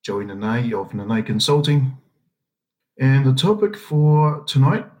Joey Nene of Nene Consulting. And the topic for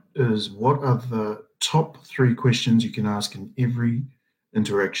tonight is, what are the top 3 questions you can ask in every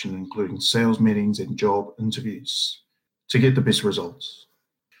interaction, including sales meetings and job interviews, to get the best results?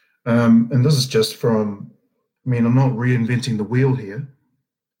 And this is just from, I'm not reinventing the wheel here.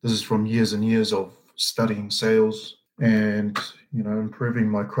 This is from years and years of studying sales and, improving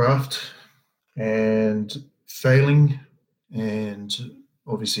my craft and failing and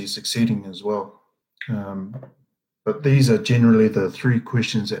obviously succeeding as well. But these are generally the 3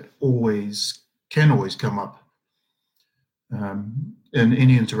 questions that can always come up in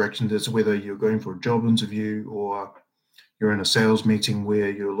any interaction. That's whether you're going for a job interview or you're in a sales meeting where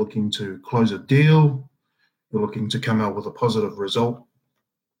you're looking to close a deal, you're looking to come out with a positive result.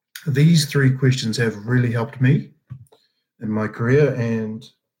 These 3 questions have really helped me in my career, and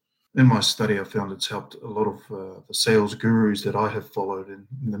in my study, I found it's helped a lot of the sales gurus that I have followed and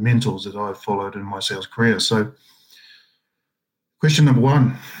the mentors that I've followed in my sales career. So, question number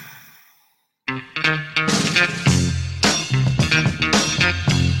 1.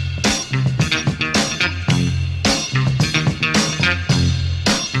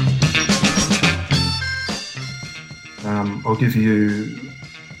 I'll give you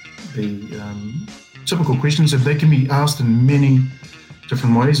the typical questions, and they can be asked in many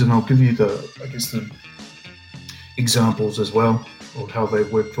different ways, and I'll give you the examples as well of how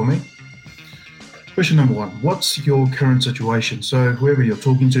they've worked for me. Question number 1, what's your current situation? So whoever you're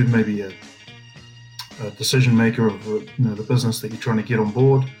talking to, maybe a decision maker of the business that you're trying to get on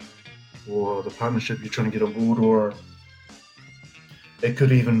board, or the partnership you're trying to get on board, or it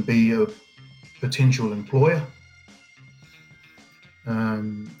could even be a potential employer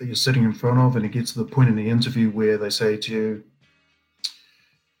that you're sitting in front of, and it gets to the point in the interview where they say to you,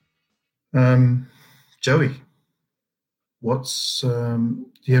 Joey, do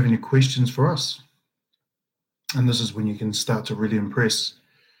you have any questions for us? And this is when you can start to really impress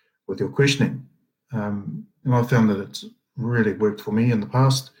with your questioning. And I found that it's really worked for me in the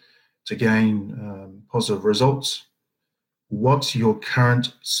past to gain positive results. What's your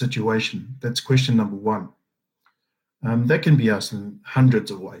current situation? That's question number 1. That can be asked in hundreds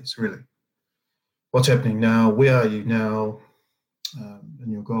of ways, really. What's happening now? Where are you now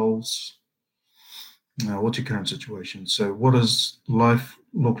in your goals? What's your current situation? So what does life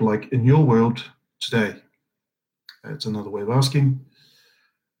look like in your world today? That's another way of asking.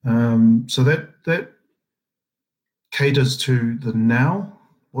 So that caters to the now,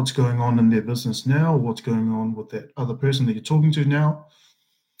 what's going on in their business now, what's going on with that other person that you're talking to now.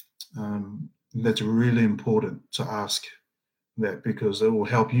 That's really important to ask that, because it will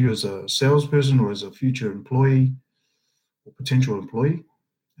help you as a salesperson or as a future employee or potential employee.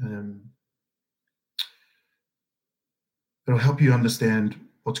 It'll help you understand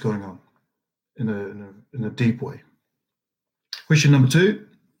what's going on in a deep way. Question number 2,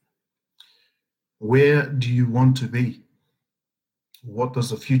 where do you want to be? What does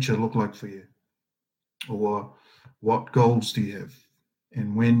the future look like for you? Or what goals do you have?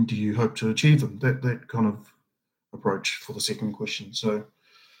 And when do you hope to achieve them? That kind of approach for the second question. So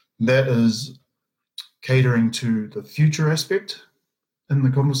that is catering to the future aspect in the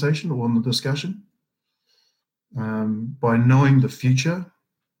conversation or in the discussion. By knowing the future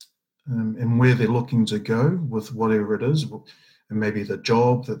and where they're looking to go with whatever it is, and maybe the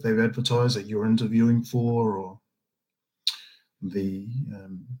job that they've advertised that you're interviewing for, or the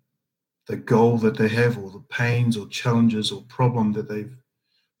goal that they have, or the pains or challenges or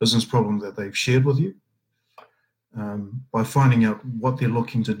business problem that they've shared with you. By finding out what they're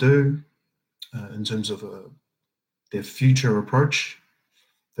looking to do in terms of their future approach,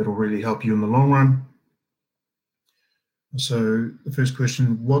 that'll really help you in the long run. So the first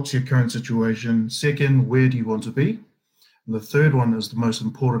question, what's your current situation? Second, where do you want to be? And the third one is the most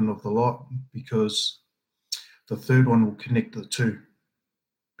important of the lot, because the third one will connect the two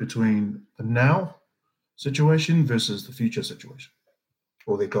between the now situation versus the future situation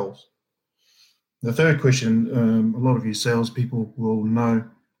or their goals. The third question, a lot of you salespeople will know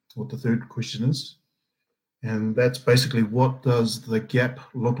what the third question is, and that's basically, what does the gap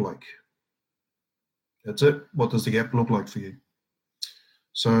look like? That's it. What does the gap look like for you?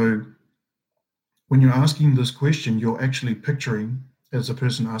 So when you're asking this question, you're actually picturing, as a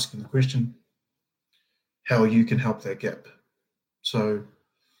person asking the question, how you can help that gap. So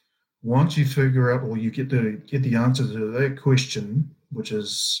once you figure out, or you get the answer to that question, which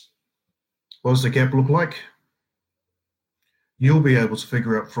is, what does the gap look like? You'll be able to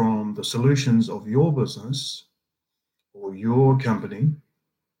figure out from the solutions of your business or your company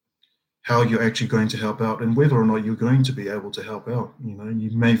how you're actually going to help out and whether or not you're going to be able to help out.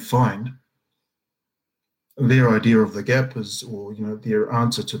 You may find their idea of the gap is, or their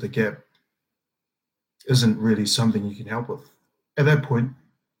answer to the gap isn't really something you can help with. At that point,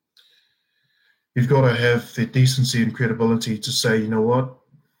 you've got to have the decency and credibility to say, you know what,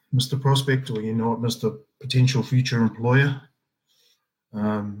 Mr. Prospect, or you know what, Mr. Potential Future Employer,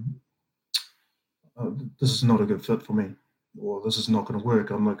 this is not a good fit for me, or this is not going to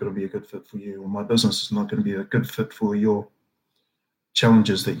work. I'm not going to be a good fit for you, or my business is not going to be a good fit for your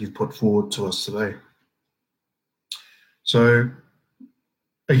challenges that you've put forward to us today. So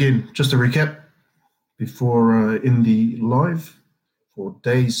again, just to recap before in the live for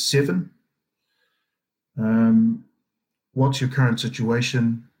day 7, what's your current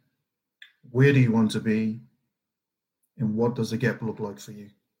situation? Where do you want to be? And what does the gap look like for you?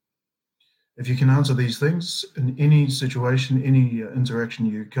 If you can answer these things in any situation, any interaction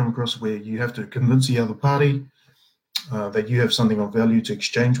you come across where you have to convince the other party that you have something of value to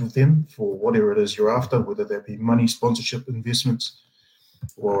exchange with them for whatever it is you're after, whether that be money, sponsorship, investments,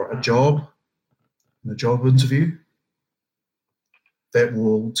 or a job, in a job interview, that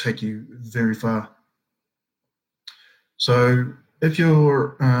will take you very far. So if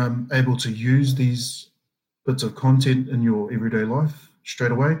you're able to use these bits of content in your everyday life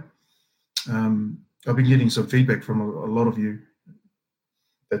straight away, I've been getting some feedback from a lot of you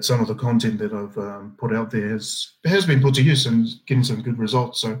that some of the content that I've put out there has been put to use and getting some good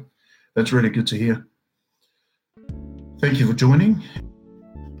results. So that's really good to hear. Thank you for joining.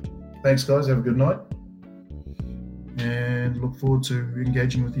 Thanks, guys. Have a good night. And look forward to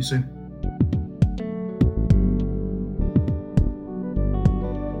engaging with you soon.